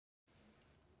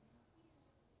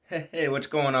Hey, what's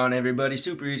going on, everybody?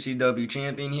 Super ECW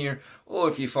Champion here, or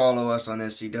if you follow us on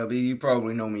SCW, you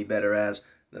probably know me better as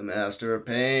the Master of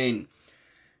Pain.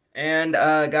 And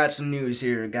I got some news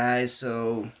here, guys.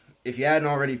 So, if you hadn't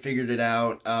already figured it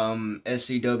out,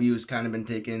 SCW has kind of been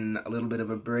taking a little bit of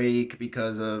a break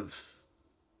because of,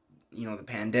 the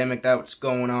pandemic that's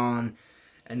going on,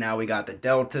 and now we got the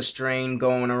Delta strain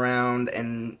going around,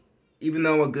 and even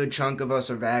though a good chunk of us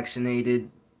are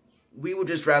vaccinated, we would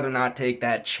just rather not take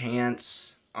that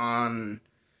chance on,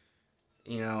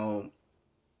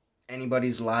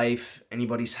 anybody's life,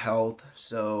 anybody's health.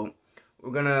 So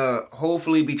we're gonna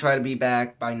hopefully try to be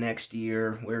back by next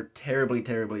year. We're terribly,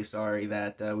 terribly sorry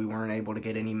that we weren't able to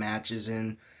get any matches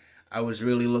in. I was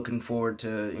really looking forward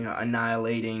to,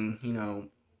 annihilating,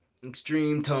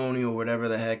 Extreme Tony or whatever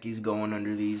the heck he's going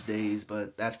under these days,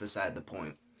 but that's beside the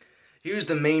point. Here's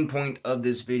the main point of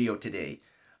this video today.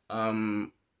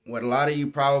 What a lot of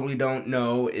you probably don't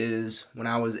know is when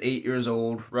I was 8 years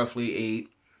old, roughly 8.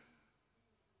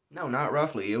 No, not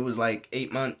roughly. It was like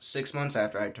 6 months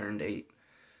after I turned 8.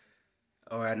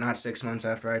 Or not 6 months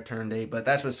after I turned 8, but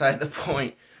that's beside the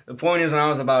point. The point is when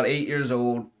I was about 8 years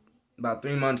old, about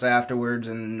 3 months afterwards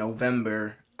in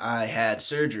November, I had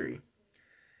surgery.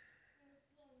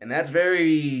 And that's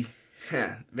very,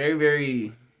 very,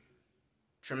 very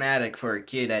traumatic for a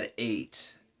kid at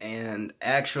 8. And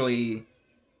actually,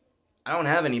 I don't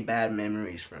have any bad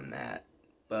memories from that,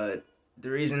 but the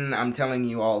reason I'm telling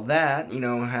you all that,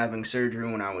 having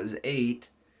surgery when I was 8,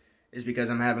 is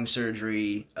because I'm having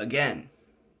surgery again.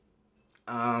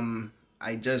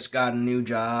 I just got a new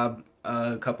job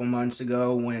a couple months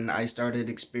ago when I started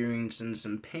experiencing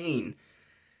some pain.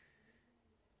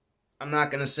 I'm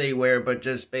not going to say where, but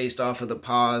just based off of the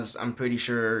pause, I'm pretty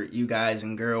sure you guys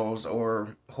and girls,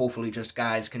 or hopefully just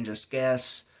guys, can just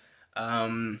guess.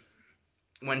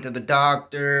 Went to the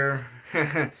doctor.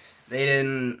 They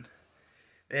didn't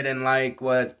like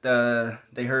what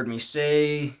they heard me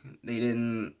say. They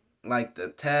didn't like the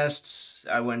tests.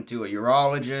 I went to a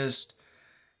urologist,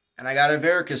 and I got a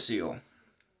varicocele.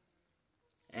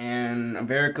 And a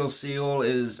varicocele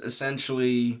is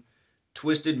essentially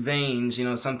twisted veins,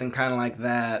 something kind of like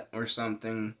that or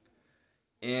something,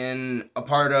 in a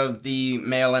part of the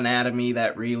male anatomy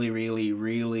that really, really,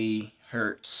 really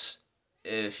hurts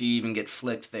if you even get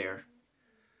flicked there.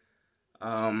 So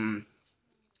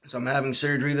I'm having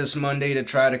surgery this Monday to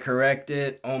try to correct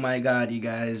it. Oh my god, you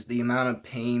guys, the amount of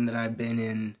pain that I've been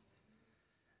in.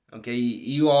 Okay,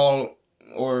 you all,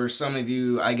 or some of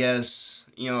you, I guess,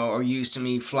 are used to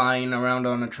me flying around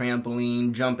on a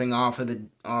trampoline, jumping off of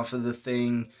the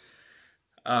thing,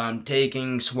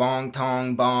 taking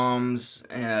swanton bombs,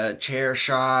 chair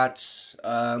shots,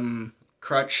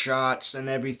 crutch shots and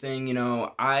everything.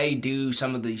 I do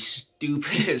some of the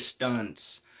stupidest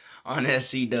stunts on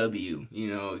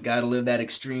SCW. Gotta live that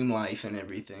extreme life and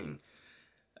everything.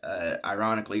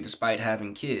 Ironically, despite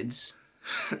having kids.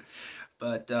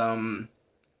 But,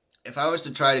 if I was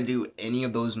to try to do any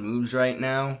of those moves right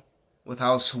now, with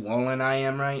how swollen I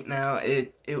am right now,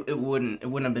 it wouldn't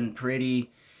have been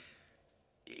pretty.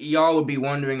 Y'all would be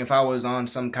wondering if I was on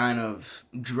some kind of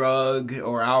drug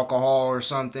or alcohol or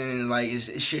something. Like,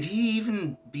 should he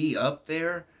even be up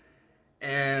there?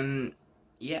 And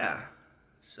yeah,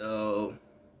 so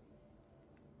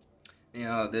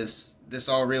this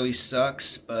all really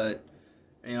sucks. But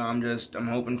I'm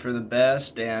hoping for the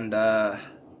best, and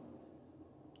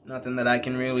nothing that I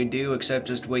can really do except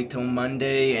just wait till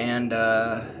Monday and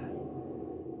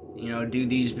do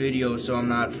these videos so I'm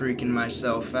not freaking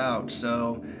myself out.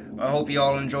 So I hope you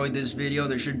all enjoyed this video.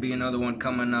 There should be another one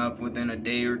coming up within a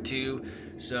day or two.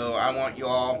 So I want you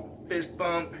all fist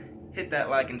bump, hit that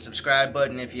like and subscribe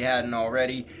button if you hadn't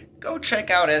already. Go check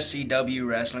out SCW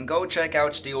Wrestling. Go check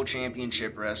out Steel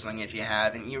Championship Wrestling if you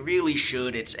haven't. You really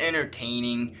should. It's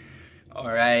entertaining.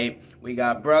 Alright, we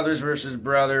got brothers versus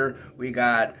brother, we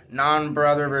got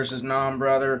non-brother versus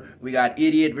non-brother, we got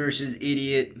idiot versus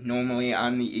idiot. Normally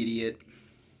I'm the idiot.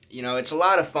 It's a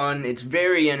lot of fun, it's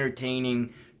very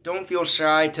entertaining. Don't feel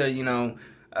shy to,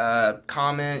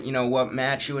 comment, what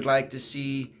match you would like to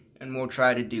see, and we'll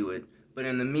try to do it. But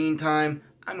in the meantime,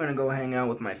 I'm going to go hang out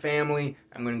with my family,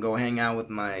 I'm going to go hang out with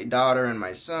my daughter and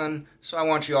my son, so I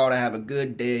want you all to have a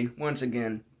good day. Once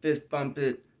again, fist bump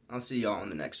it. I'll see y'all in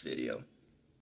the next video.